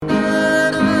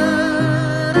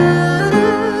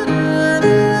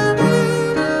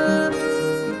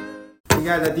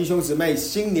的弟兄姊妹，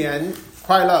新年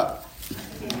快乐！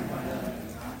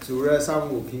主日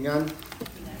上午平安。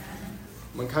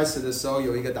我们开始的时候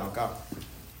有一个祷告。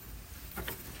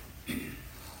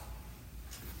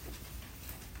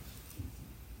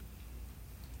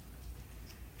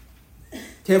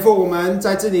天父，我们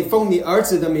在这里奉你儿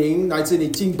子的名来这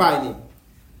里敬拜你。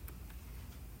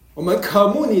我们渴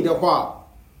慕你的话，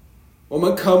我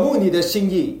们渴慕你的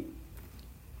心意。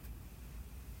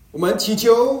我们祈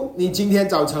求你今天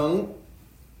早晨，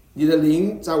你的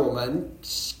灵在我们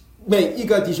每一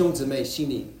个弟兄姊妹心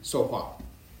里说话。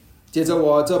接着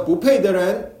我这不配的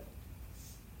人，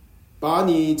把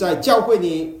你在教会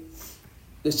你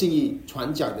的心意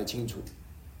传讲得清楚。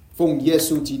奉耶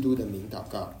稣基督的名祷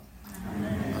告，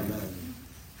阿门。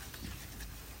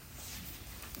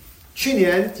去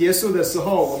年结束的时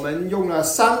候，我们用了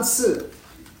3次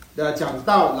的讲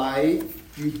道来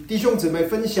与弟兄姊妹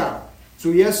分享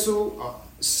主耶稣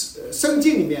圣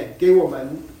经里面给我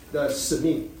们的使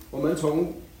命。我们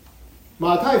从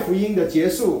马太福音的结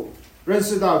束认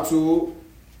识到主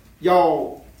要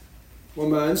我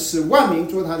们使万民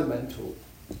做他的门徒。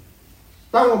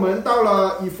当我们到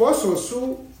了以弗所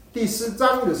书第4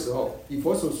章的时候，以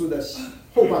弗所书的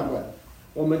后半段，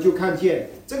我们就看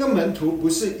见这个门徒不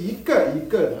是一个一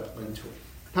个的门徒，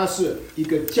它是一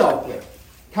个教会，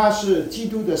它是基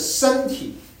督的身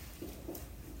体。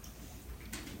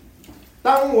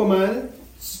当我们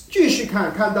继续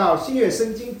看到新约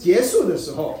圣经结束的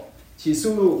时候，启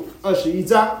示录21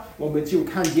章，我们就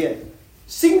看见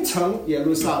新城耶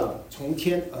路撒冷从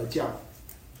天而降。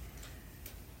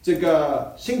这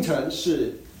个新城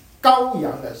是羔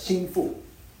羊的新妇，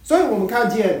所以我们看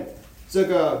见这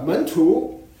个门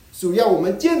徒主要我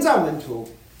们建造门徒，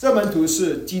这门徒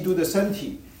是基督的身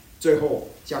体，最后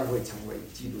将会成为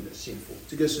基督的新妇。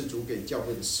这个是主给教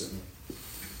会的使命。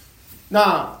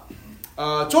那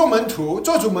做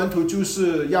主门徒就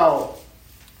是要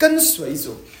跟随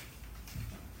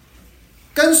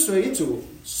主，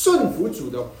顺服主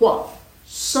的话，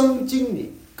圣经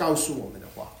里告诉我们的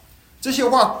话。这些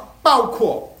话包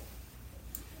括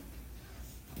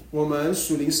我们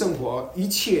属灵生活一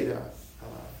切的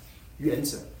原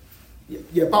则，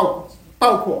也包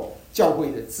括教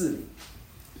会的治理。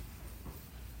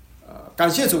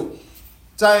感谢主，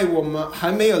在我们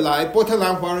还没有来波特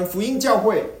兰华人福音教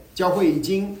会已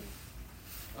经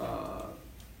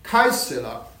开始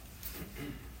了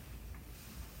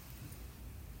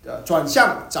转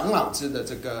向长老制的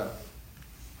这个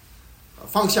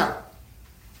方向。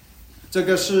这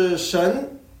个是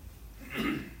神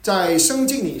在圣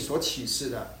经里所启示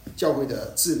的教会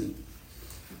的治理。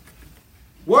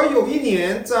我有一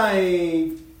年在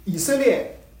以色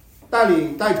列带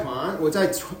团，我在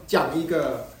讲一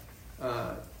个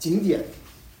景点，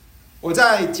我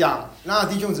在讲，那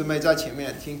弟兄姊妹在前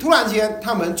面听，突然间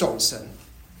他们走神，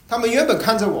他们原本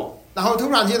看着我，然后突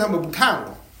然间他们不看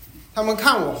我，他们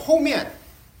看我后面，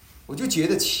我就觉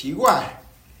得奇怪。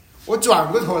我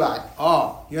转过头来，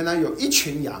原来有一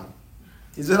群羊，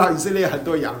你知道以色列很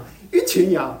多羊，一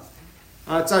群羊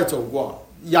在走过，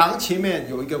羊前面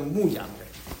有一个牧羊人，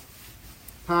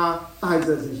他带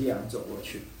着这些羊走过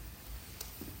去。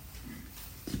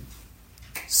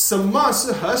什么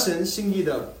是合神心意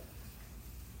的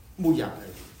牧羊人、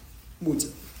牧者？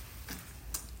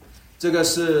这个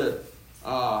是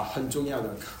很重要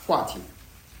的话题。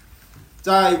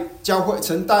在教会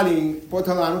曾带领波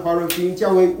特兰华人福音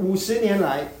教会50年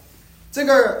来，这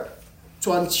个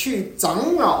转去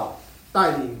长老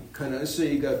带领可能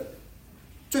是一个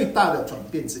最大的转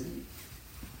变之一。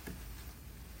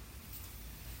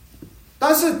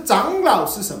但是长老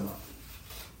是什么？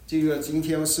这个今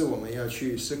天是我们要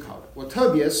去思考的。我特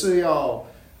别是要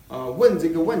问这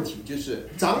个问题，就是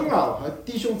长老和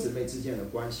弟兄姊妹之间的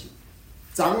关系。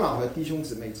长老和弟兄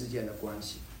姊妹之间的关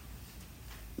系。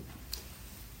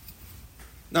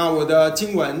那我的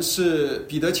经文是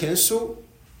彼得前书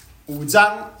5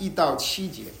章1到7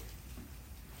节。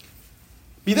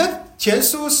彼得前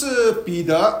书是彼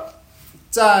得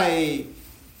在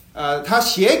他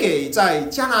写给在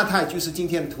加拿大，就是今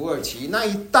天土耳其那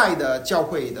一带的教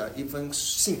会的一封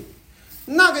信。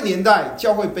那个年代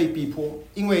教会被逼迫，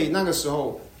因为那个时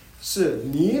候是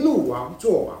尼禄王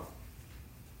作王，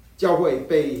教会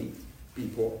被逼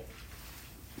迫。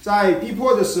在逼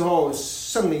迫的时候，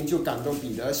圣灵就感动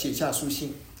彼得写下书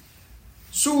信，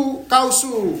主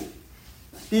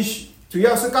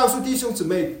要是告诉弟兄姊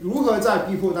妹如何在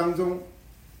逼迫当中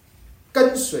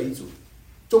跟随主，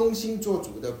忠心做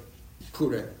主的仆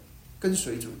人，跟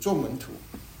随主做门徒。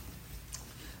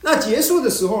那结束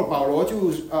的时候，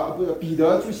彼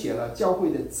得就写了教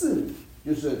会的治理，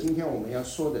就是今天我们要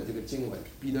说的这个经文，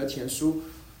彼得前书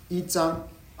5章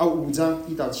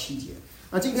1到7节。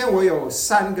那今天我有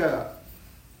3个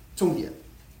重点，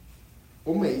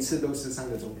我每一次都是3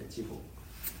个重点，几乎。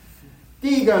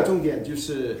第一个重点就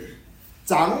是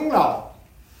长老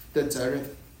的责任，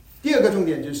第二个重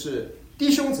点就是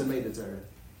弟兄姊妹的责任，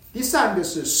第3个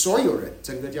是所有人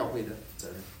整个教会的责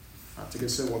任。这个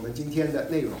是我们今天的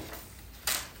内容。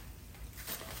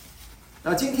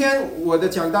那今天我的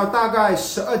讲道大概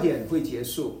12点会结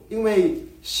束，因为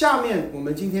下面我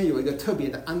们今天有一个特别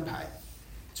的安排，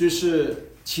就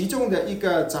是其中的一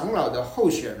个长老的候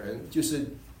选人，就是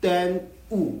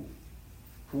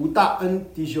胡大恩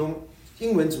弟兄，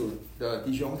英文组的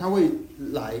弟兄，他会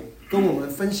来跟我们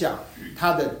分享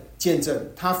他的见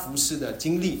证，他服事的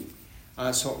经历。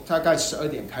从大概12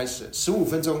点开始，15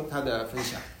分钟他的分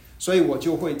享，所以我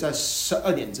就会在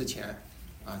12点之前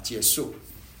结束。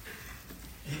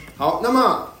好，那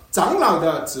么长老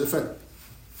的职分，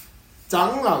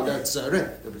长老的责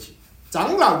任，对不起，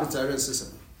长老的责任是什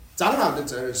么？长老的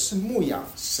责任是牧养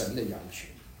神的羊群。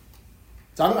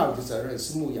长老的责任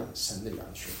是牧养神的羊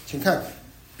群。请看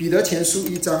彼得前书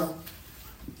1章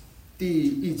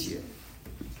第1节。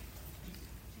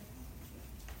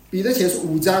彼得前书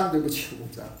5章，对不起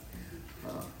，5章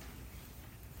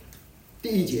第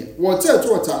1节，我这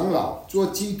做长老，做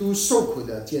基督受苦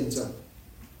的见证，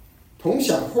同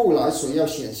享后来所要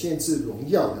显现之荣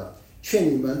耀的，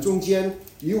劝你们中间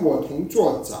与我同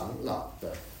作长老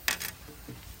的。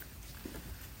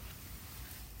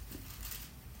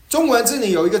中文这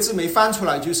里有一个字没翻出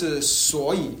来，就是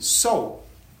所以受，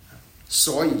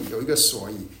所以有一个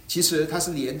所以，其实它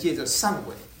是连接着上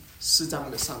文4章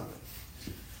的上文。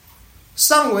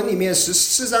上文里面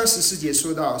14章14节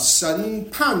说到，审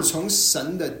判从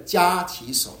神的家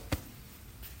起手，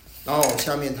然后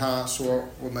下面他说，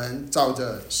我们照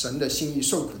着神的心意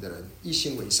受苦的人，一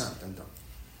心为善等等。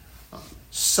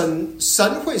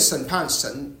神会审判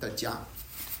神的家，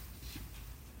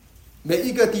每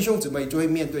一个弟兄姊妹就会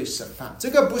面对审判。这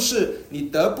个不是你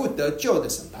得不得救的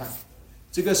审判，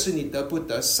这个是你得不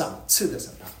得赏赐的审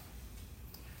判。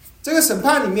这个审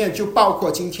判里面就包括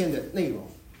今天的内容，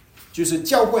就是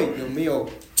教会有没有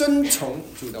遵从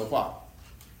主的话，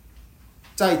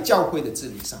在教会的治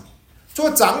理上，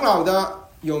做长老的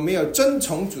有没有遵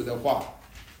从主的话，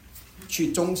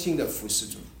去忠心的服侍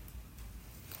主。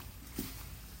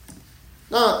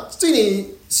那这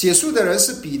里写书的人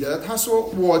是彼得，他说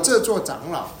我这做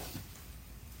长老的，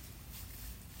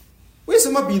为什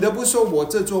么彼得不说我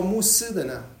这做牧师的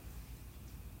呢？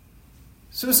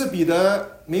是不是彼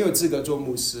得没有资格做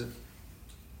牧师？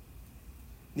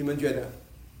你们觉得？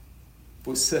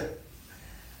不是。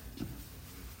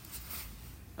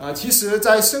其实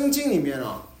在圣经里面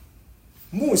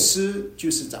牧师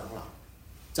就是长老，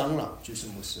长老就是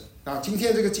牧师。今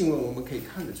天这个经文我们可以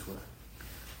看得出来。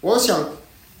我想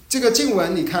这个经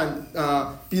文你看，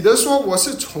彼得说我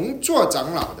是从做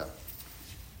长老的，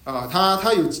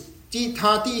他有第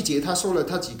一节他说了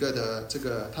他几个的这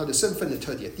个他的身份的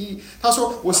特点。第一，他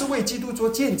说我是为基督做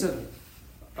见证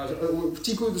的，我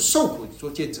基督受苦做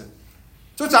见证。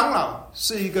做长老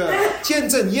是一个见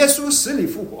证耶稣死里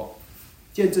复活，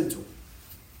见证主。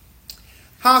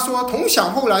他说同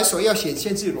享后来所要显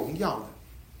现之荣耀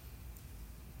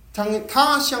的，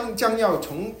他将要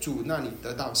从主那里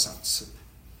得到赏赐。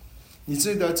你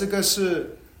知道这个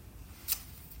是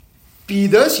彼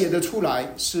得写的出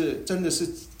来，是真的是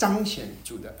彰显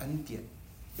主的恩典，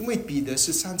因为彼得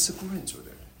是3次不认主的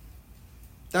人，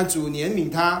但主怜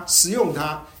悯他，使用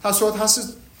他。他说他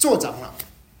是做长老，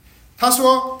他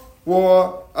说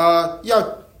我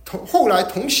要后来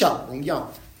同享荣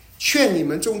耀，劝你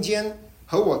们中间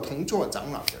和我同做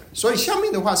长老的人。所以下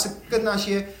面的话是跟那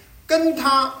些跟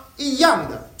他一样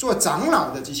的做长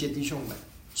老的这些弟兄们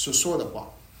所说的话。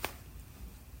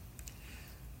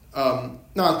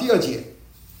那第2节，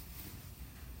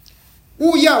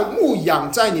勿要牧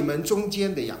养在你们中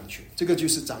间的羊群，这个就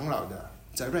是长老的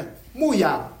责任，牧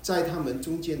养在他们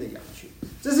中间的羊群。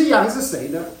这些羊是谁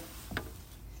呢？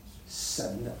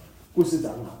神的，不是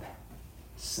长老的，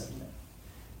神的。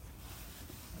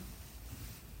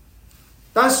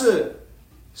但是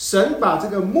神把这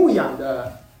个牧养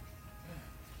的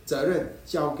责任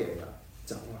交给了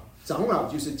长老，长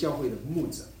老就是教会的牧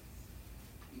者，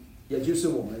也就是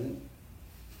我们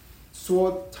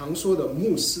常说的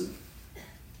牧师。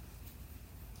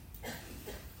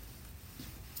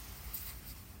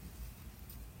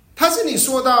他这里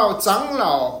说到长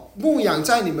老牧养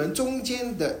在你们中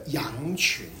间的羊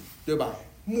群，对吧？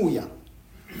牧养，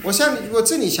我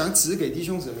这里想指给弟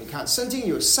兄姊妹看，圣经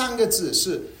有3个字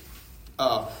是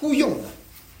互用的，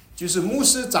就是牧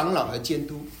师、长老和监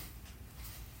督。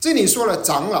这里说了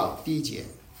长老，第1节，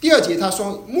第2节他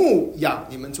说牧养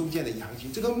你们中间的羊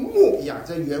群，这个牧养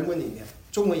在原文里面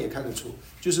中文也看得出，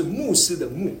就是牧师的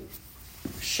牧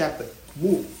shepherd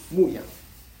牧养。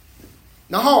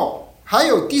然后还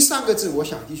有第3个字，我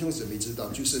想弟兄姊妹知道，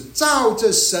就是照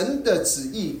着神的旨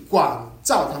意管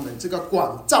教他们。这个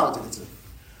管教这个字，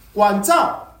管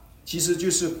教其实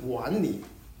就是管理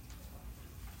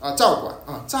照管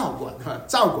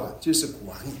就是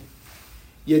管理，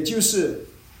也就是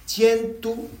监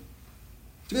督，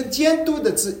就跟监督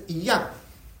的字一样。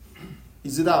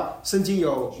你知道圣经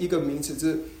有一个名词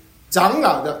是长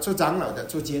老的，做长老的，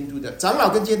做监督的。长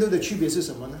老跟监督的区别是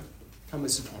什么呢？他们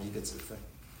是同一个职分。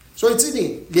所以这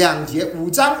里2节5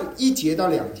章1节到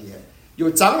2节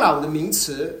有长老的名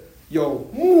词，有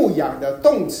牧养的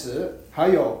动词，还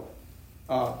有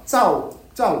照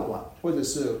管或者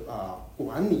是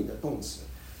管理的动词。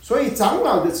所以长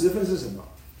老的职分是什么？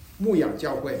牧养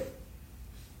教会，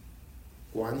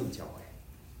管理教会，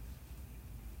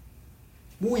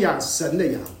牧养神的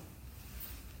羊，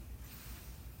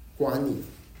管理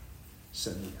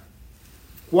神的羊。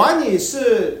管理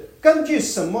是根据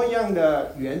什么样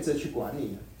的原则去管理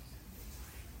呢？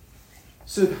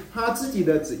是他自己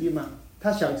的旨意吗？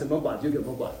他想怎么管就怎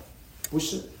么管？不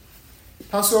是，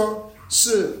他说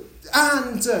是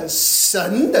按着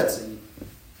神的旨意，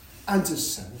按着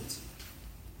神的旨意。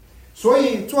所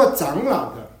以做长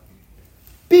老的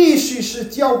必须是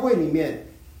教会里面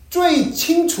最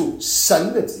清楚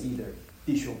神的旨意的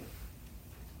弟兄，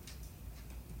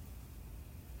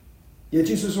也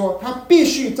就是说他必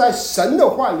须在神的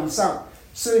话语上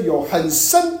是有很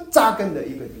深扎根的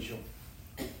一个弟兄。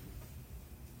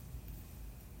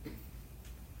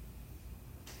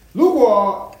如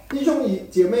果弟兄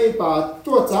姐妹把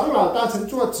做长老当成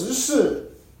做执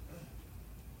事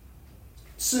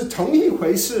是同一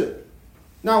回事，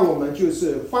那我们就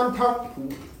是换汤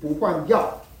不换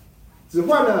药，只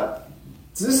换了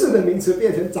执事的名词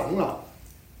变成长老，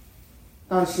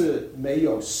但是没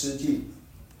有实际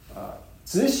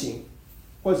执行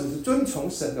或者是遵从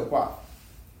神的话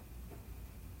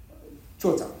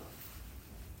做长老。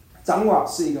长老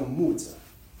是一个牧者，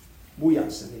牧养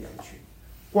神的羊群，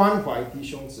关怀弟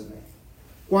兄姊妹，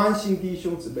关心弟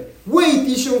兄姊妹，为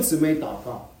弟兄姊妹祷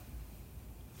告，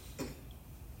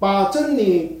把真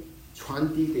理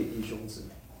传递给弟兄姊妹。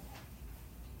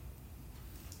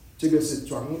这个是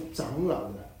长老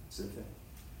的职分。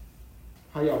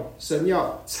还有神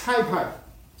要差派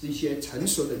这些成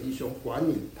熟的弟兄管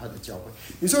理他的教会。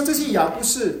你说这些羊不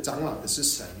是长老的，是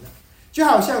神的。就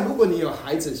好像如果你有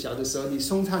孩子小的时候，你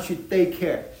送他去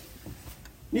daycare，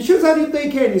 你去他去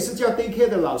daycare， 你是叫 daycare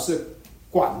的老师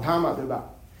管他嘛，对吧？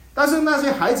但是那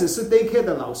些孩子是 daycare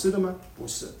的老师的吗？不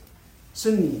是，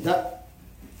是你的。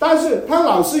但是他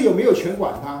老师有没有权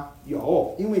管他？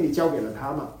有，因为你交给了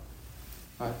他嘛。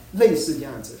类似这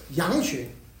样子，羊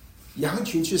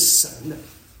群是神的，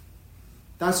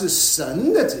但是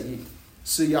神的旨意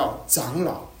是要长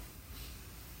老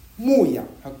牧养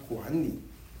和管理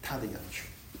他的羊群。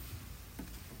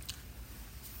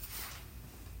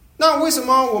那为什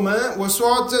么我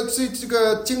说这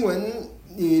个经文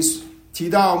你提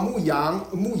到牧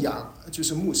养就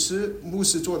是牧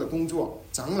师做的工作，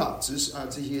长老执事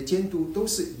这些监督都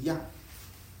是一样。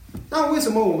那为什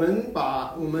么我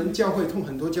们教会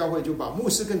很多教会就把牧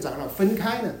师跟长老分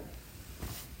开呢？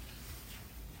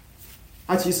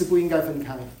其实不应该分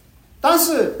开。但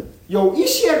是有一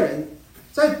些人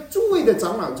在诸位的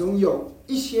长老中，有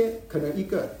一些可能1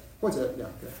个或者2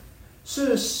个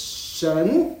是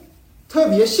神特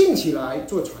别兴起来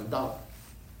做传道的。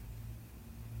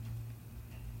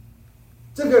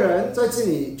这个人在这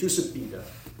里就是彼得。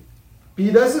彼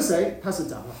得是谁？他是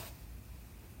长老。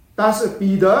但是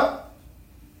彼得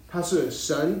他是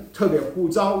神特别呼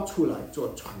召出来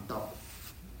做传道的。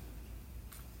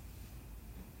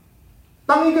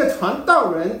当一个传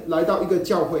道人来到一个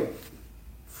教会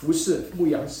服侍牧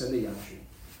养神的羊群，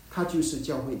他就是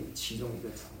教会里其中一个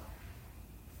长老，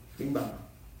明白吗？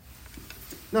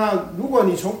那如果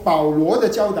你从保罗的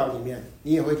教导里面，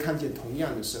你也会看见同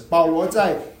样的事。保罗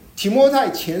在提摩太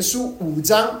前书5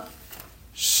章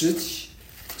17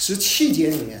节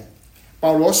里面，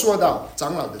保罗说到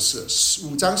长老的事。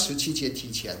5章17节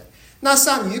提前，那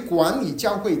善于管理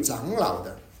教会长老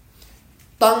的，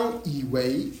当以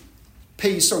为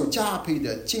配受加倍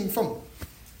的敬奉。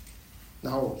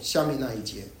然后下面那一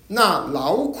节，那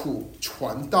劳苦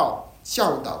传道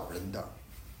教导人的，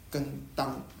更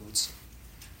当如此。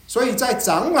所以在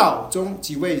长老中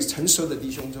几位成熟的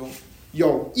弟兄中，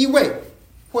有1位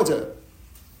或者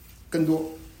更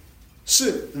多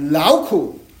是劳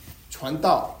苦传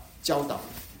道教导，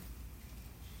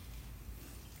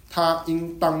他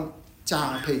应当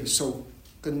加倍受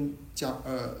跟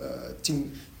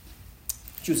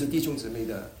就是弟兄姊妹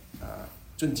的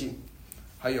尊敬，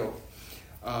还有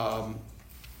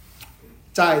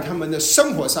在他们的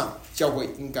生活上，教会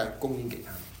应该供应给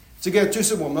他们。这个就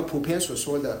是我们普遍所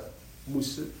说的牧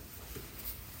师。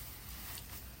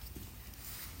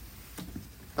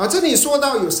这里说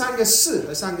到有3个是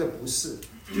和3个不是，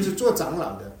就是做长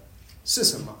老的是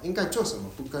什么，应该做什么，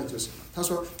不该做什么。他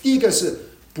说，第一个是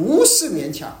不是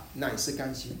勉强，乃是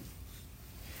甘心。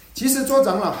其实做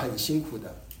长老很辛苦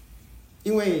的，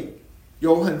因为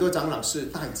有很多长老是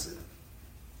代职的，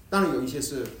当然有一些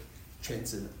是全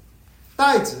职的。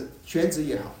代职、全职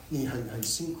也好，你很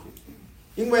辛苦，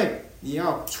因为你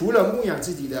要除了牧养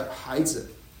自己的孩子、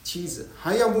妻子，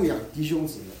还要牧养弟兄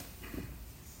姊妹。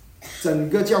整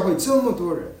个教会这么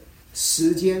多人，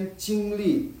时间、精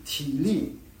力、体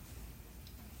力，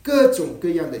各种各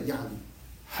样的压力，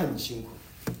很辛苦。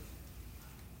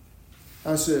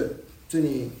但是这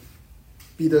里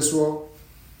彼得说，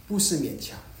不是勉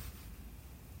强，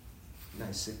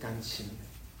乃是甘心的。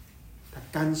他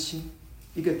甘心，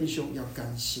一个弟兄要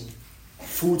甘心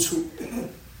付出。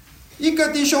一个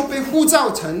弟兄被呼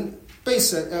召成被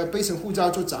神呼召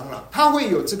做长老，他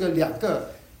会有这个2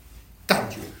个感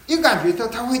觉。一个感觉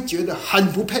他会觉得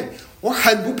很不配，我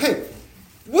很不配，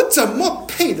我怎么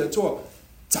配的做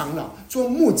长老、做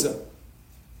牧者？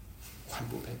我很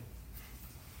不配。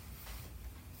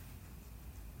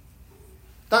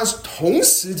但是同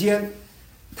时间，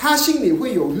他心里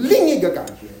会有另一个感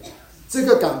觉，这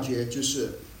个感觉就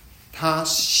是他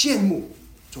羡慕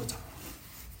做长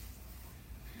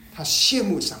老，他羡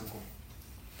慕上工。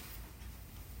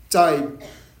在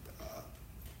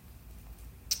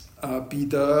彼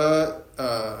得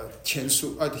前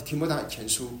书提摩太前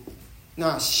书，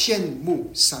那羡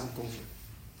慕上工的，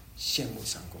羡慕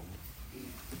上工的。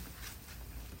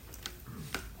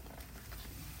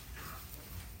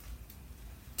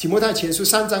提摩太前书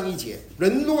3章1节，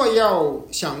人若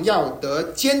想要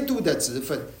得监督的职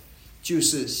分，就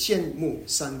是羡慕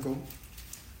上工。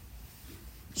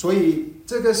所以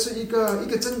这个是一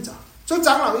个挣扎。做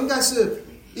长老应该是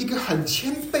一个很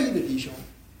谦卑的弟兄，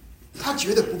他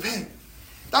觉得不配，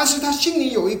但是他心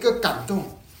里有一个感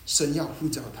动，神要呼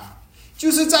召他，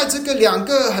就是在这个2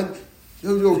个很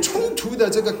有冲突的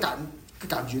这个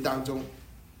感觉当中，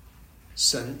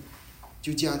神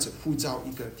就这样子呼召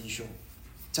一个弟兄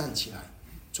站起来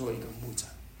做一个牧者。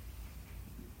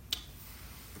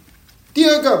第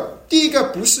一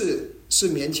个不是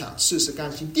勉强，是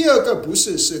甘心；第2个不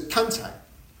是贪财，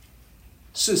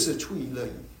是出于乐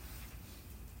意。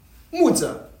牧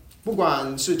者不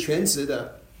管是全职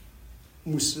的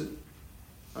牧师，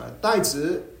代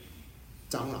职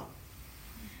长老，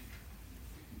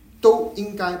都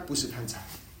应该不是贪财。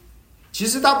其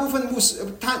实大部分牧师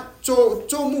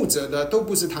做牧者的都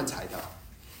不是贪财的。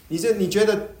你觉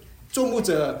得做牧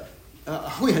者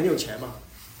会很有钱吗？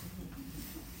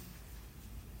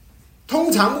通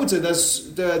常牧者的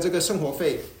这个生活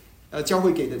费，教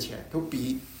会给的钱都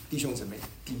比弟兄姊妹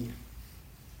低。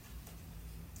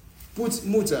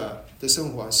牧者的生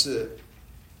活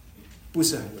不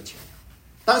是很有钱，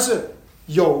但是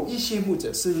有一些牧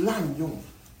者是滥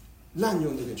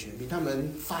用这个权柄，他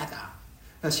们发达。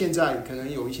那现在可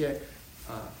能有一些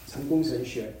成功神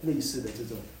学类似的这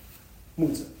种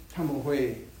牧者，他们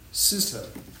会施舍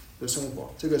的生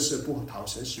活，这个是不讨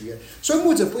神喜悦。所以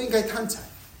牧者不应该贪财，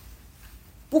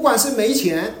不管是没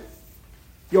钱、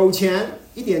有钱、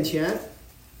一点钱，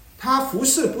他服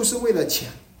侍不是为了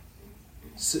钱，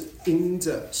是因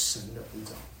着神的呼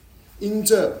召，因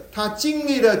着他经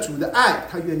历了主的爱，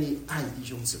他愿意爱弟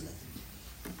兄姊妹。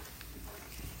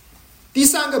第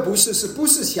3个不是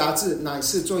辖制，乃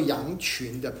是做羊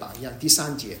群的榜样。第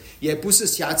3节，也不是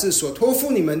辖制所托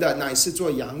付你们的，乃是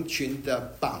做羊群的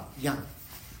榜样。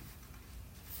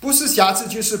不是辖制，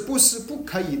就是不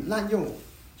可以滥用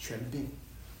权柄，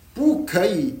不可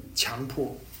以强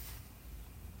迫。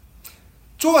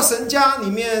做神家里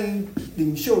面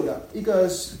领袖的一个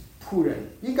仆人，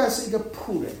应该是一个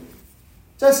仆人，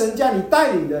在神家里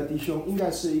带领的弟兄，应该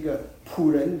是一个仆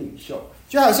人领袖。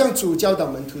就好像主教导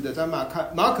门徒的，在马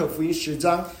可福音10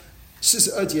章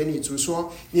42节里，主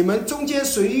说：你们中间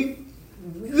谁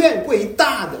愿为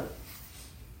大的，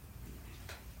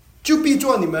就必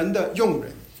做你们的用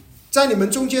人；在你们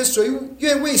中间谁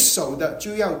愿为首的，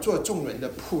就要做众人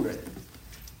的仆人。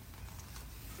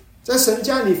在神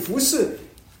家里服侍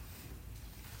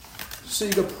是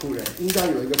一个仆人，应该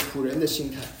有一个仆人的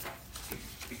心态。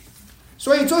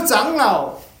所以做长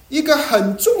老一个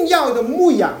很重要的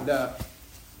牧养的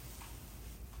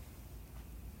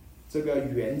这个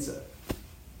原则，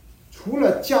除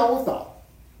了教导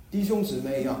弟兄姊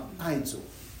妹要爱主，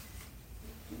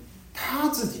他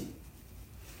自己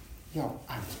要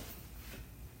安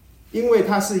静，因为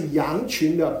他是羊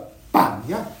群的榜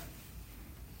样，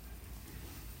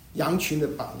羊群的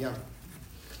榜样。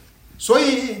所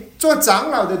以做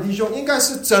长老的弟兄应该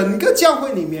是整个教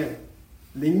会里面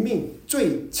灵命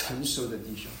最成熟的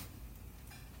弟兄。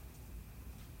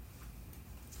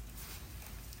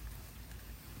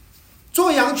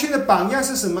做羊群的榜样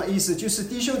是什么意思？就是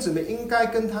弟兄姊妹应该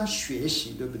跟他学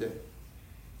习，对不对？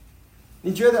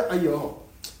你觉得哎呦，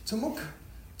怎么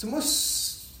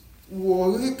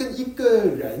我会跟一个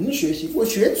人学习？我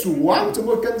学主啊，怎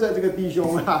么跟着这个弟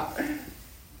兄啊？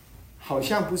好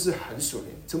像不是很熟练，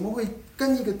怎么会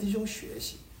跟一个弟兄学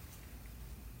习？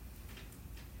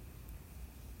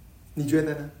你觉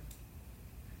得呢？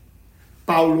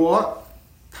保罗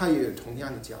他也有同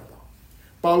样的教导。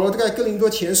保罗在哥林多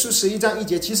前书11章1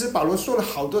节，其实保罗说了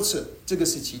好多次，这个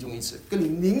是其中一次。哥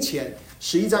林前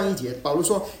11章1节，保罗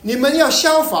说：“你们要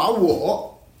效法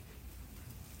我，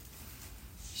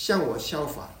像我效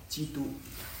法基督。”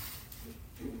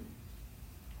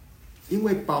因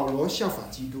为保罗效法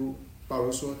基督，保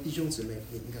罗说：“弟兄姊妹，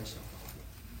你应该效法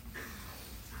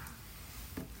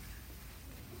我。”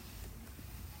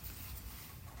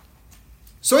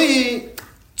所以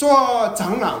做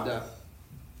长老的，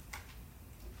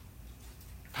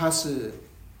他是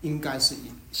应该是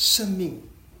以生命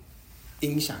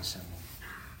影响生命，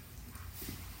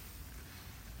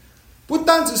不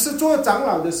单只是做长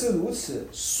老的是如此，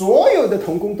所有的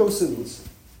同工都是如此。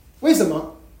为什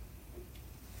么？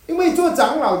因为做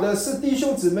长老的是弟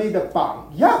兄姊妹的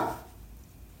榜样。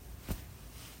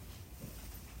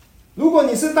如果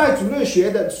你是带主日学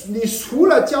的，你除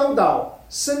了教导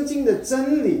圣经的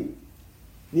真理，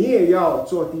你也要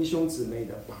做弟兄姊妹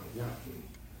的榜样。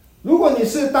如果你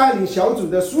是带领小组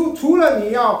的，除了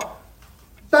你要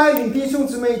带领弟兄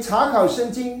姊妹查考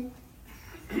圣经，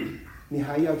你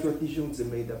还要做弟兄姊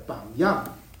妹的榜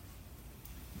样。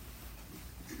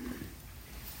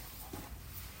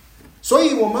所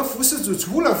以我们服侍主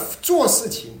除了做事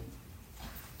情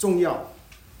重要，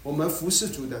我们服侍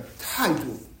主的态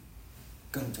度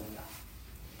更重要。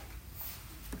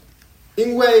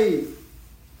因为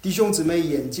弟兄姊妹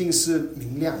眼睛是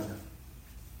明亮的，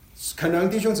可能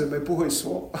弟兄姊妹不会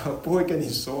说，不会跟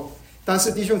你说，但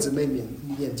是弟兄姊妹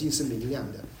眼睛是明亮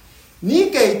的。你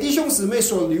给弟兄姊妹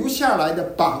所留下来的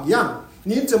榜样，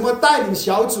你怎么带领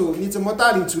小组，你怎么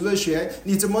带领主日学，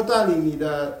你怎么带领你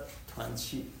的团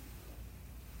契，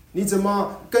你怎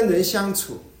么跟人相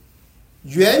处，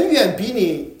远远比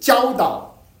你教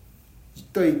导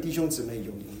对弟兄姊妹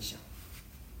有影响。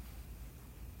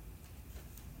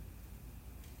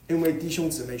因为弟兄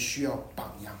姊妹需要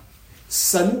榜样，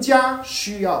神家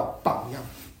需要榜样，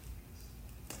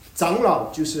长老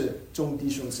就是众弟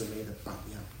兄姊妹的榜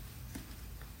样。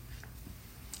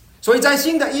所以在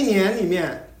新的一年里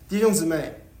面，弟兄姊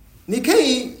妹，你可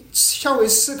以稍微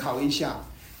思考一下，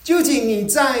究竟你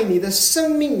在你的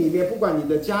生命里面，不管你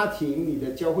的家庭、你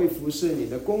的教会服事、你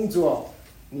的工作、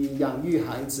你养育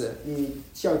孩子、你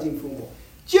孝敬父母，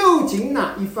究竟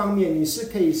哪一方面你是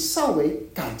可以稍微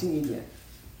改进一点，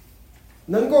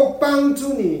能够帮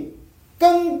助你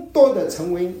更多的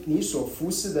成为你所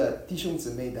服侍的弟兄姊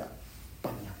妹的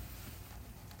榜样？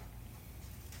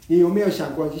你有没有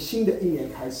想过，新的一年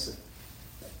开始，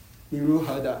你如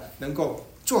何的能够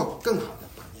做更好的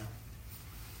榜样？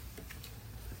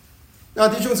那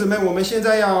弟兄姊妹，我们现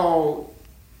在要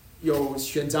有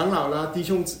选长老啦，弟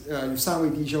兄有3位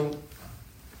弟兄。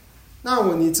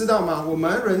那你知道吗？我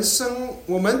们人生，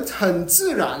我们很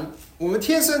自然，我们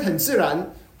天生很自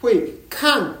然会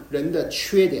看人的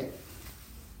缺点，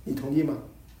你同意吗？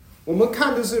我们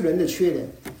看的是人的缺点。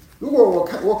如果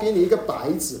我给你一个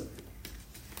白纸，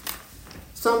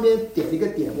上边点一个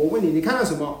点，我问你，你看到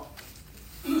什么？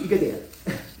一个点，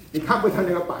你看不到那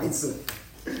个白纸。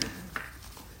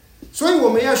所以我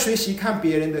们要学习看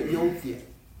别人的优点，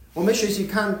我们学习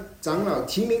看长老、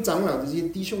提名长老的这些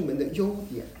弟兄们的优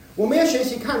点，我们要学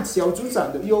习看小组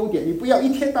长的优点，你不要一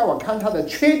天到晚看他的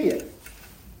缺点。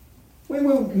因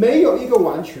为没有一个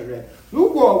完全人，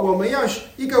如果我们要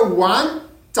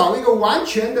找一个完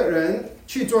全的人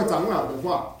去做长老的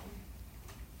话，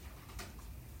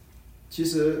其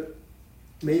实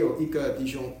没有一个弟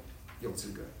兄有资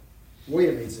格，我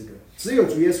也没资格，只有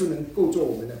主耶稣能够做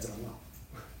我们的长老。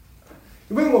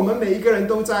因为我们每一个人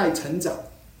都在成长，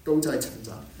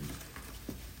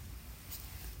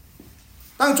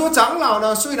但做长老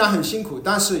呢，虽然很辛苦，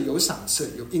但是有赏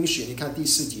赐，有应许。你看第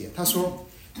4节，他说，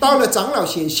到了长老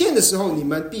显现的时候，你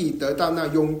们必得到那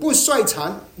永不衰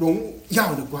残荣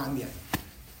耀的冠冕。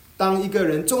当一个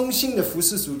人忠心的服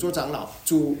侍主做长老，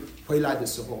主回来的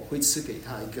时候会赐给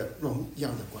他一个荣耀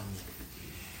的冠冕。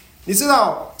你知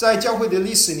道在教会的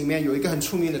历史里面有一个很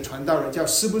出名的传道人叫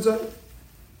司布真，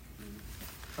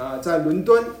在伦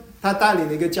敦他带领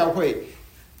了一个教会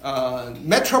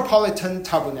Metropolitan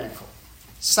Tabernacle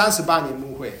 38年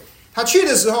牧会。他去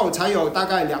的时候才有大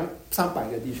概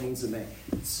200-300个弟兄姊妹，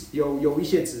有一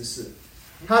些执事。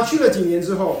他去了几年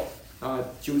之后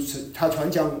就是他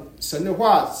传讲神的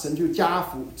话，神就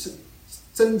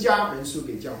增加人数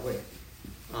给教会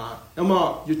那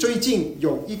么最近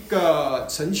有一个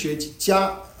神学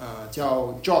家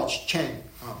叫 George Chen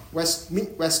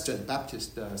Midwestern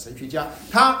Baptist 的神学家，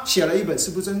他写了一本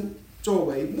司布真作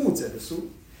为牧者的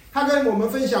书，他跟我们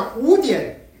分享5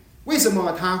点为什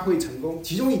么他会成功。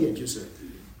其中一点就是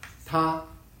他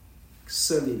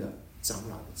设立了长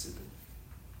老的制度，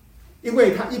因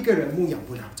为他一个人牧养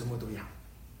不了这么多羊。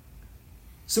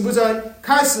司布真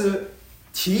开始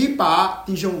提拔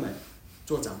弟兄们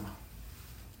做长老。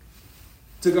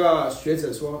这个学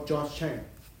者说 George Chen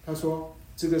他说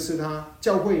这个是他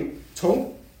教会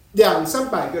从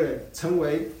200-300个人成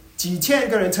为几千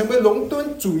个人，成为伦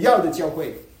敦主要的教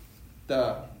会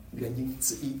的原因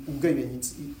之一，5个原因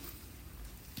之一。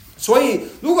所以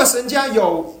如果神家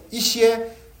有一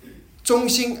些忠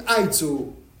心爱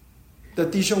主的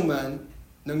弟兄们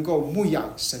能够牧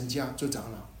养神家做长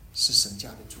老，是神家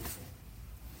的祝福。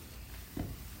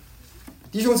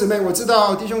弟兄姊妹，我知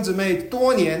道弟兄姊妹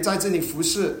多年在这里服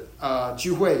侍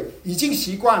聚会，已经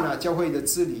习惯了教会的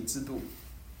治理制度，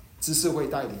执事会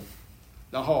带领，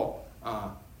然后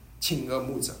请了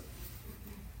牧者。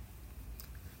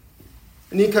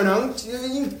你可能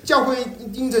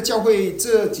因着教会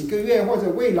这几个月或者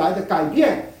未来的改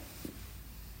变，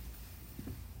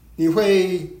你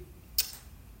会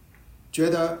觉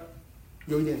得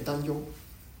有一点担忧。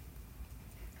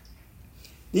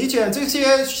你讲这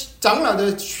些长老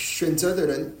的选择的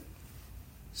人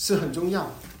是很重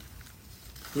要，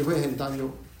你会很担忧。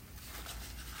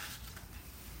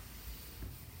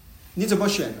你怎么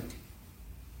选呢？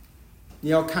你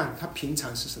要看他平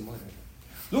常是什么人。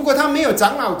如果他没有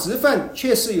长老职分，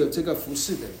却是有这个服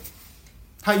侍的人，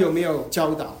他有没有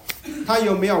教导？他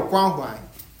有没有关怀？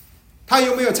他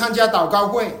有没有参加祷告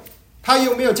会？他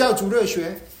有没有教主热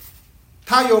学？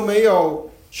他有没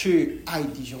有去爱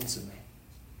弟兄姊妹？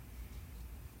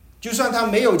就算他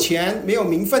没有钱、没有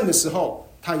名分的时候，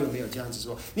他有没有这样子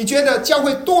说？你觉得教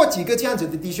会多几个这样子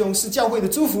的弟兄是教会的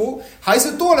祝福，还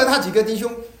是多了他几个弟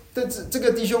兄的这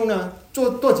个弟兄呢？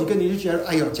多几个你就觉得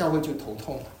哎呦，教会就头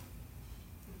痛了。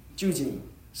究竟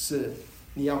是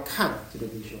你要看这个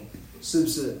弟兄是不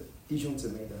是弟兄姊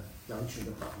妹的羊群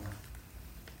的榜样。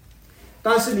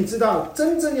但是你知道，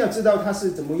真正要知道他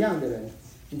是怎么样的人，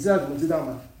你知道怎么知道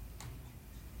吗？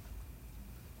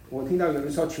我听到有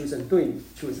人说求神，对，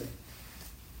求神。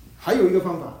还有一个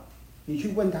方法，你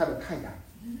去问他的太太，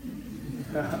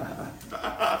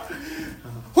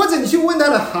或者你去问他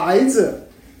的孩子，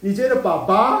你觉得爸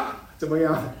爸怎么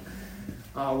样？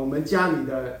我们家里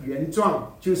的原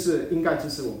状应该就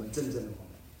是我们真正的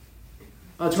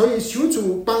我们。所以求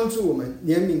主帮助我们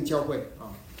怜悯教会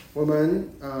我们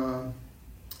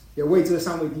也为这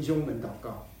3位弟兄们祷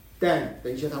告。但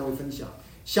等一下他会分享，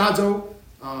下周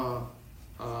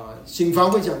新房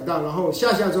会讲到，然后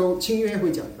下周清约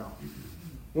会讲到。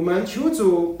我们求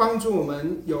主帮助我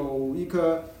们有一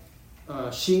颗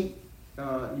心，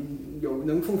有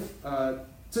能够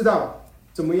知道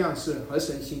怎么样是合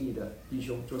神心意的弟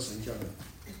兄做神教的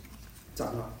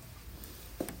长老。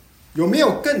有没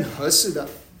有更合适的？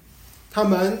他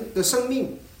们的生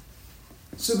命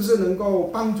是不是能够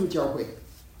帮助教会？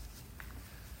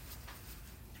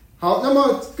好，那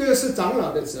么这个是长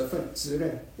老的责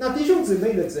任。那弟兄姊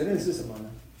妹的责任是什么呢？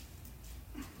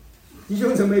弟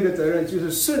兄姊妹的责任就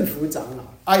是顺服长老。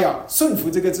哎呀，顺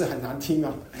服这个字很难听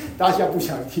大家不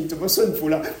想听，怎么顺服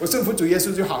了？我顺服主耶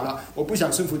稣就好了，我不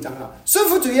想顺服长老。顺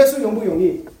服主耶稣容不容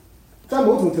易？在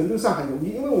某种程度上很容易，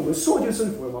因为我们说就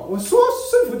顺服了嘛。我说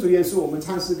顺服主耶稣，我们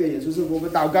唱诗歌也是顺服，我们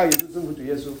祷告也是顺服主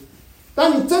耶稣。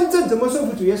但你真正怎么顺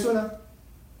服主耶稣呢？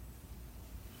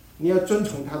你要遵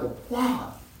从他的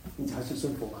话，你才是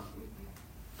顺服嘛，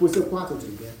不是挂在嘴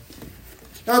边。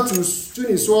那主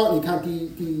你说，你看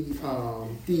第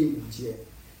5节，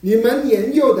你们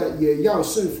年幼的也要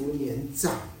顺服年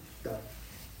长的。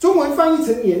中文翻译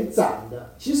成年长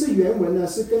的，其实原文呢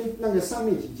是跟那个上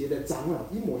面几节的长老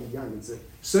一模一样的字。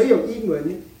所有英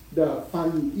文的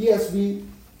翻译 ESV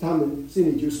他们这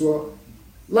里就说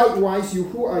Likewise, you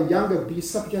who are younger, be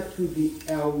subject to the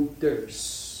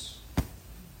elders.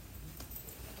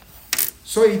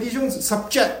 所以弟兄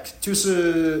subject 就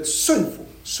是顺服。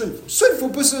顺服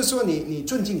不是说你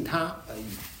尊敬他而已，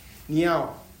你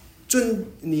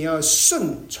要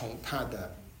顺从他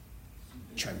的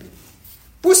权柄。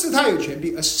不是他有权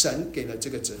柄，而神给了这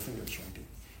个责任有权柄。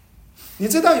你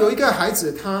知道有一个孩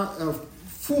子，他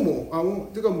父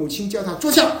母这个母亲叫他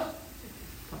坐下，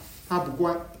他不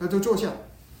乖，他就坐下。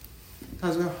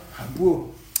他说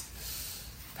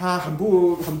他很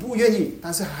不愿意，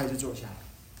但是还是坐下了。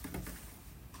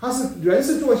人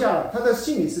是坐下了，他的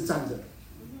心里是站着的。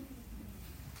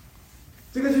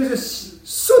这个就是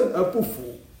顺而不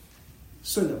服，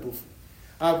顺而不服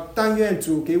但愿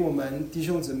主给我们弟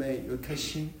兄姊妹有一颗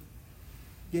心，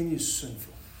愿意顺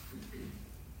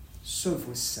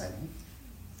服神。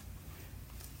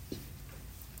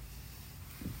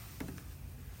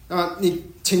你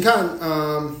请看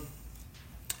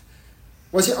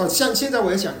现在我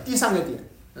要讲第三个点。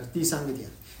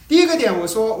第一个点我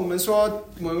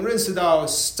们认识到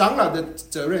长老的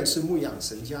责任是牧养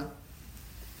神家。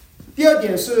第二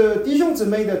点是弟兄姊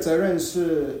妹的责任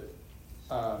是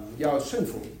要顺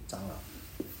服长老。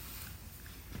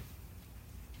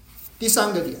第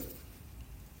三个点，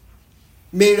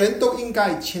每人都应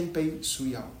该谦卑束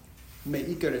腰。每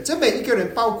一个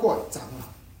人包括长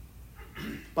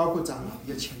老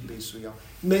要谦卑束腰。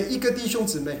每一个弟兄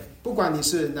姊妹，不管你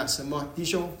是什么弟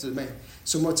兄姊妹，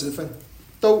什么职分，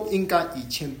都应该以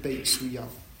谦卑束腰。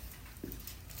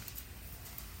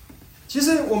其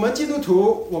实我们基督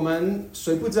徒，我们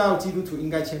谁不知道基督徒应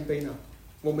该谦卑呢？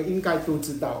我们应该都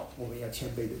知道我们要谦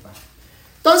卑，对吧？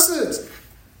但是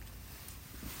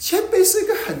谦卑是一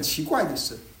个很奇怪的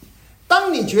事。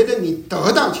当你觉得你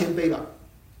得到谦卑了，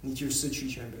你就失去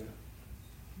谦卑了。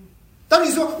当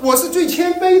你说我是最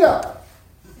谦卑的，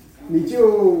你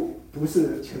就不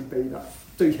是谦卑的，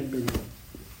最谦卑的。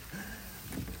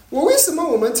为什么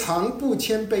我们常不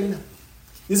谦卑呢？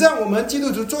你知道我们基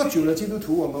督徒做久了，基督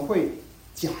徒我们会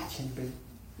假谦卑，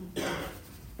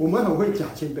我们很会假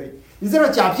谦卑。你知道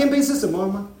假谦卑是什么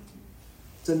吗？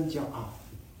真骄傲。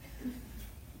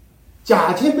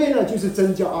假谦卑呢，就是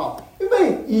真骄傲。因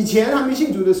为以前还没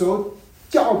信主的时候，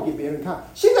骄傲给别人看；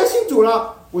现在信主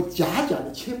了，我假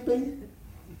的谦卑。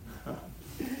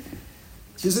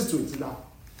其实主知道，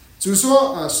主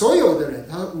说所有的人，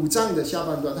他5章的下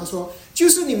半段，他说，就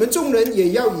是你们众人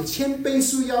也要以谦卑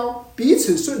束腰，彼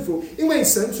此顺服，因为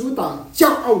神阻挡骄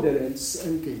傲的人，施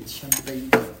恩给谦卑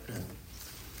的人。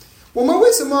我们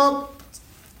为什么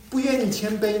不愿意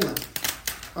谦卑呢？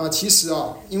其实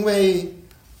因为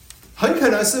很可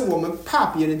能是我们怕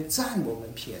别人占我们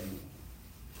便宜。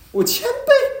我谦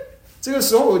卑，这个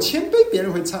时候我谦卑，别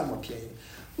人会占我便宜。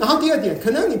然后第二点，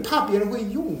可能你怕别人会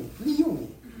利用你，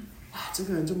这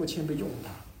个人这么谦卑，用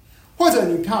他。或者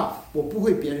你怕我不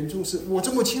会别人重视，我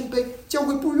这么谦卑，教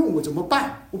会不用我怎么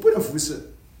办？我不能服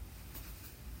侍。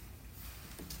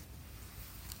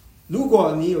如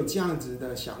果你有这样子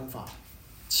的想法，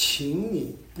请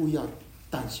你不要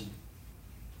担心，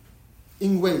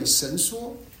因为神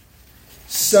说，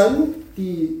神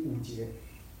第5节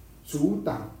阻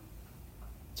挡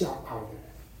骄傲的人，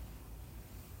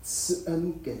施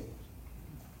恩给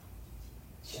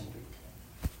谦卑的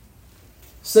人。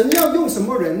神要用什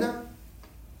么人呢？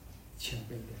谦卑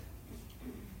的人。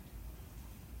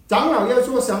长老要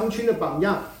做羊群的榜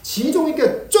样，其中一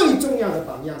个最重要的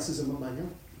榜样是什么榜样？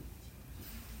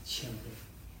谦卑。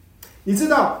你知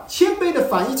道谦卑的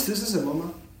反义词是什么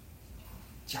吗？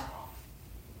骄傲。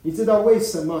你知道为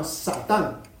什么撒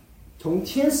旦从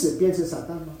天使变成撒旦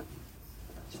吗？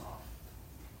骄傲。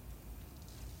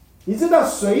你知道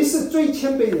谁是最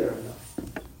谦卑的人呢？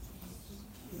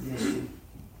耶稣。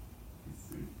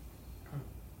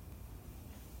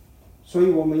所以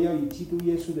我们要以基督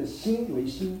耶稣的心为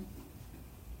心。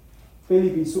腓立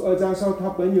比书2章说，他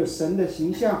本有神的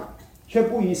形象，却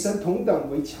不与神同等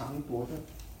为强夺的，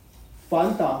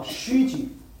反倒虚己，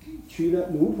取了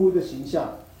奴仆的形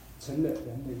象，成了人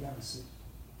的样式，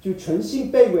就存心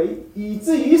卑微，以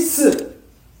至于死，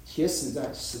且死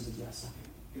在十字架上。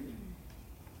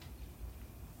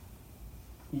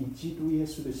以基督耶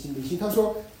稣的心为心。他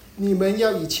说你们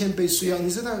要以谦卑束腰。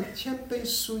你知道谦卑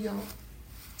束腰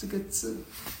这个字，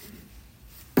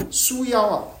束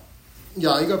腰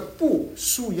有一个布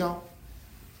束腰。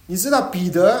你知道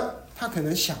彼得他可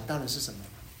能想到的是什么？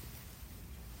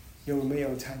有没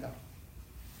有猜到？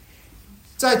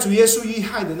在主耶稣遇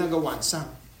害的那个晚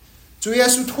上，主耶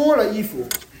稣脱了衣服，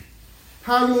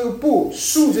他用布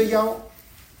束着腰，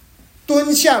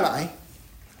蹲下来，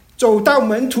走到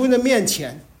门徒的面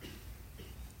前，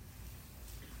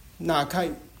拿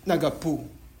开那个布，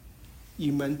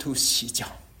与门徒洗脚。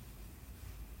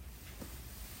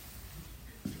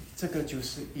这个就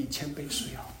是以谦卑束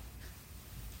腰。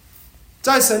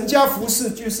在神家服侍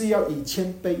就是要以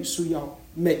谦卑束腰，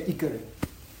每一个人。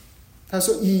他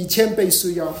说以谦卑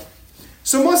束腰。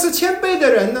什么是谦卑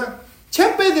的人呢？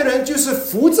谦卑的人就是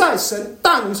服在神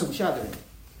大能手下的人。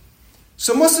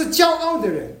什么是骄傲的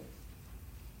人？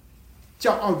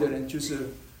骄傲的人就是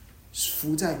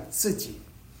服在自己，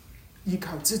依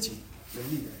靠自己能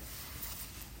力的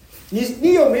人。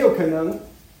你有没有可能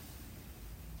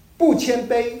不谦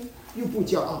卑又不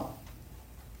骄傲？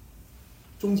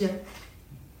中间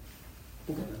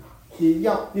不可能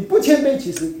啊！你不谦卑，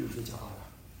其实你就骄傲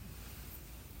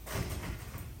了。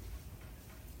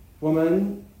我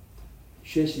们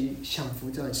学习降服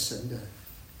在神的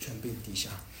权柄底下，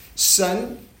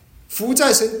神服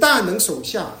在神大能手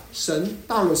下，神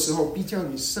到了时候必叫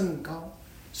你升高。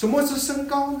什么是升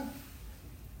高呢？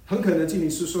很可能这里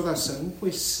是说到神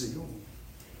会使用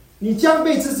你，你将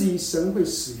被自己，神会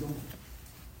使用你。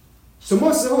什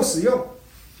么时候使用？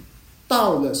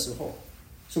到了时候，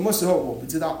什么时候我不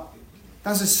知道，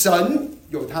但是神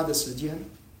有他的时间，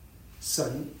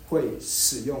神会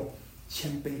使用谦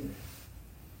卑的人。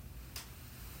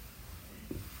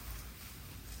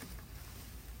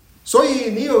所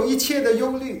以你有一切的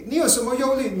忧虑，你有什么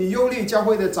忧虑？你忧虑教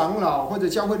会的长老或者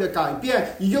教会的改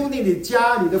变，你忧虑你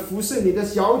家、你的服事、你的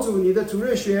小组、你的主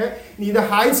日学、你的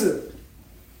孩子，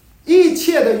一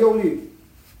切的忧虑，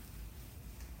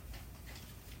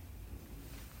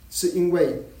是因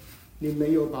为你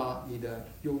没有把你的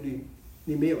忧虑，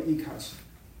你没有依靠神。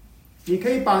你可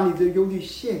以把你的忧虑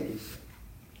献给神，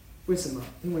为什么？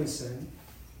因为神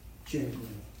眷顾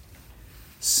你，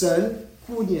神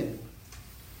顾念你。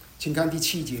请看第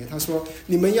7节，他说：“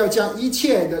你们要将一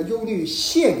切的忧虑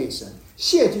卸给神。”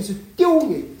卸就是丢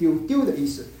的意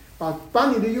思，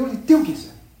把你的忧虑丢给神，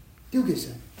丢给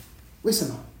神。为什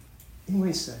么？因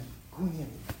为神顾念你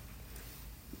们，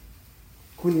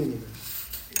顾念你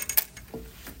们。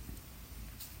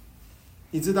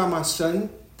你知道吗？神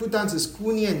不单只是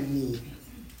顾念你，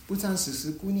不单只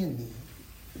是顾念你，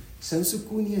神是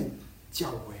顾念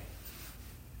教会。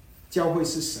教会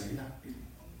是神的。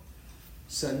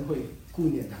神会顾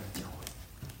念他的教会，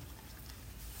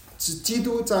是基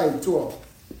督在做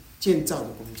建造的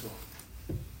工作。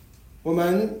我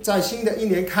们在新的一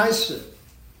年开始，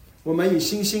我们以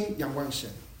信心仰望神。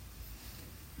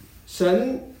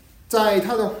神在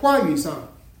他的话语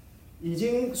上已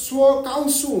经告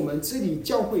诉我们这里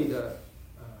教会的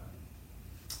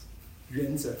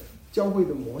原则、教会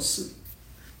的模式。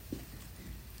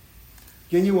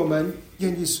我们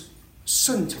愿意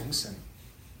顺从神。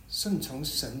顺从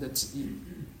神的旨意。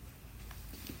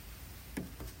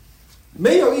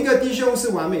没有一个弟兄是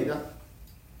完美的，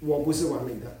我不是完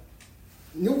美的。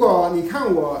如果你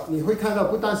看我，你会看到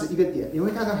不单是一个点，你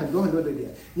会看到很多很多的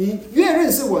点。你越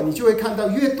认识我，你就会看到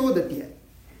越多的点。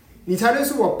你才认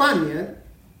识我半年，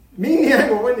明年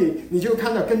我问你，你就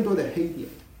看到更多的黑点。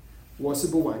我是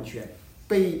不完全，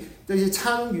被这些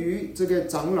参与这个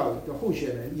长老的候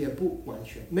选人也不完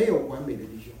全，没有完美的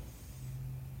弟兄。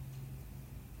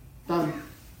但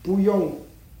不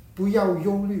要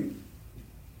忧虑，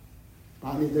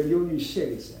把你的忧虑卸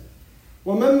给神。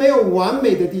我们没有完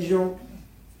美的弟兄，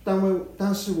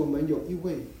但是我们有一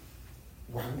位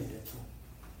完美的主。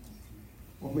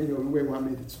我们有一位完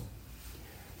美的主，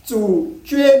主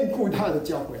眷顾他的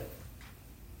教会。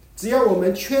只要我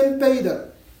们谦卑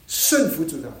的顺服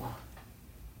主的话，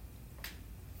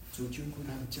主眷顾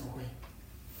他的教会。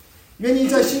愿意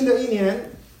在新的一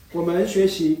年，我们学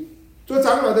习做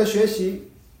长老的学习，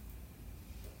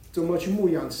怎么去牧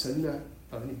养神的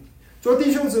儿女；做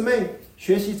弟兄姊妹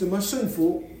学习怎么顺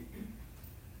服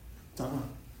长老。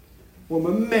我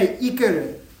们每一个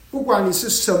人，不管你是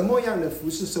什么样的服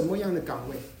事、什么样的岗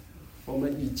位，我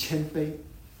们以谦卑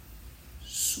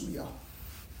束腰，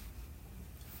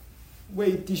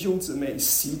为弟兄姊妹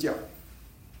洗脚。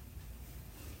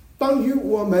当于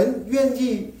我们愿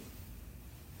意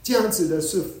这样子的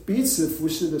是彼此服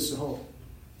事的时候，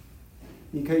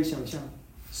你可以想象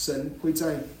神会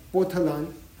在波特兰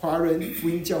华人福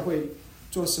音教会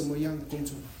做什么样的工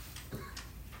作。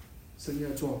神要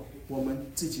做我们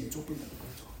自己做不了的工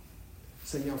作，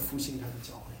神要复兴他的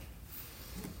教会。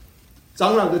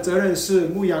长老的责任是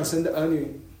牧养神的儿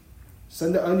女，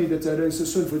神的儿女的责任是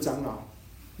顺服长老。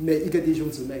每一个弟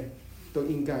兄姊妹都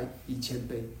应该以谦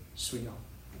卑束腰。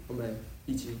我们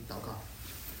一起祷告。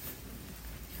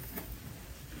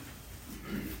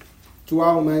主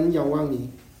啊，我们仰望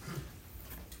你，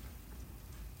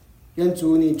愿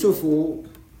主你祝福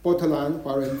波特兰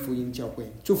华人福音教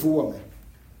会，祝福我们。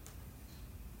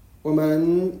我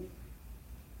们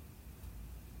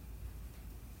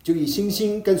就以信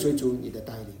心跟随主你的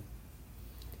带领。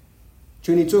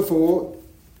求你祝福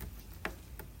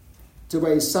这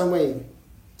位3位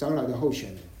长老的候选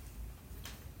人，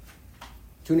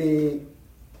求你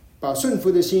把顺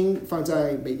服的心放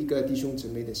在每一个弟兄姊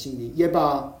妹的心里，也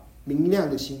把明亮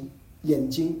的心眼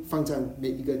睛放在每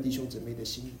一个弟兄姊妹的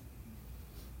心里，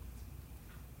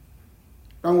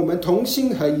让我们同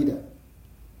心合一的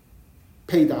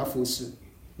配搭服侍，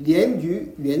连于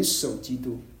元首基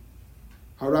督，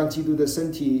好让基督的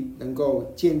身体能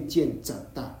够渐渐长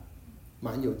大，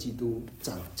满有基督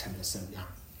长成的身量，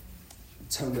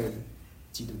成为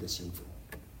基督的幸福。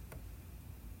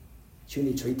求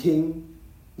你垂听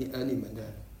你儿女们的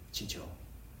祈求，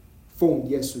奉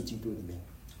耶稣基督的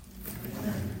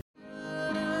名。